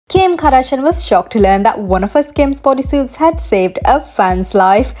Kim Kardashian was shocked to learn that one of her SKIMS bodysuits had saved a fan's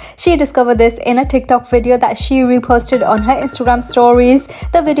life. She discovered this in a TikTok video that she reposted on her Instagram stories.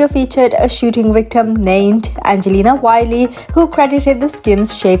 The video featured a shooting victim named Angelina, who credited the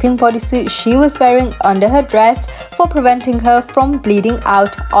SKIMS shaping bodysuit she was wearing under her dress for preventing her from bleeding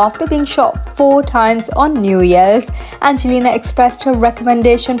out after being shot 4 times on New Year's. Angelina expressed her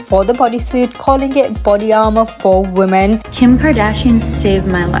recommendation for the bodysuit, calling it body armor for women. Kim Kardashian saved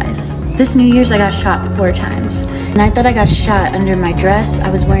my life. This New Year's I got shot 4 times. The night that I got shot under my dress, I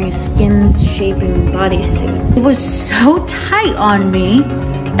was wearing a SKIMS shaping bodysuit. It was so tight on me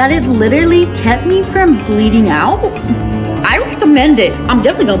that it literally kept me from bleeding out. I recommend it. I'm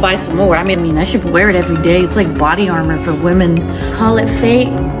definitely gonna buy some more. I mean, I should wear it every day. It's like body armor for women. Call it fate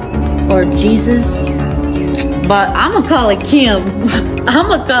or Jesus, but I'ma call it Kim.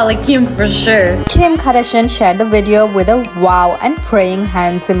 I'ma call it Kim for sure. Kim Kardashian shared the video with a wow and praying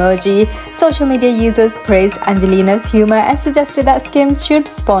hands emoji. Social media users praised Angelina's humor and suggested that SKIMS should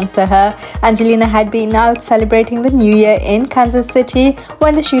sponsor her. Angelina had been out celebrating the New Year in Kansas City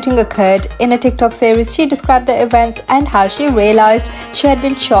when the shooting occurred. In a TikTok series, she described the events and how she realized she had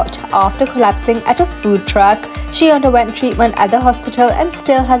been shot after collapsing at a food truck. She underwent treatment at the hospital and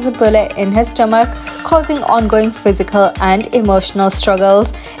still has a bullet in her stomach, causing ongoing physical and emotional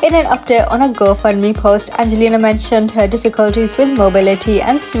struggles. In an update on a GoFundMe post, Angelina mentioned her difficulties with mobility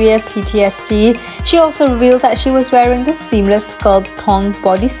and severe PTSD. She also revealed that she was wearing the Seamless Sculpt Thong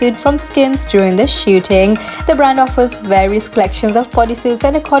bodysuit from SKIMS during the shooting. The brand offers various collections of bodysuits,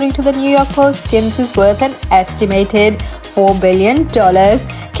 and according to the New York Post, SKIMS is worth an estimated $4 billion.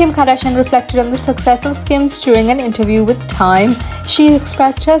 Kim Kardashian reflected on the success of SKIMS during an interview with Time. She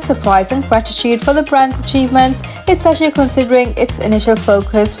expressed her surprise and gratitude for the brand's achievements, especially considering its initial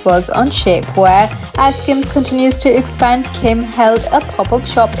focus was on shapewear. As SKIMS continues to expand, Kim held a pop-up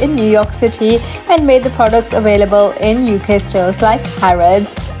shop in New York City and made the products available in UK stores like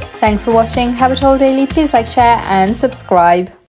Harrods. Thanks for watching Habit All Daily. Please like, share and subscribe.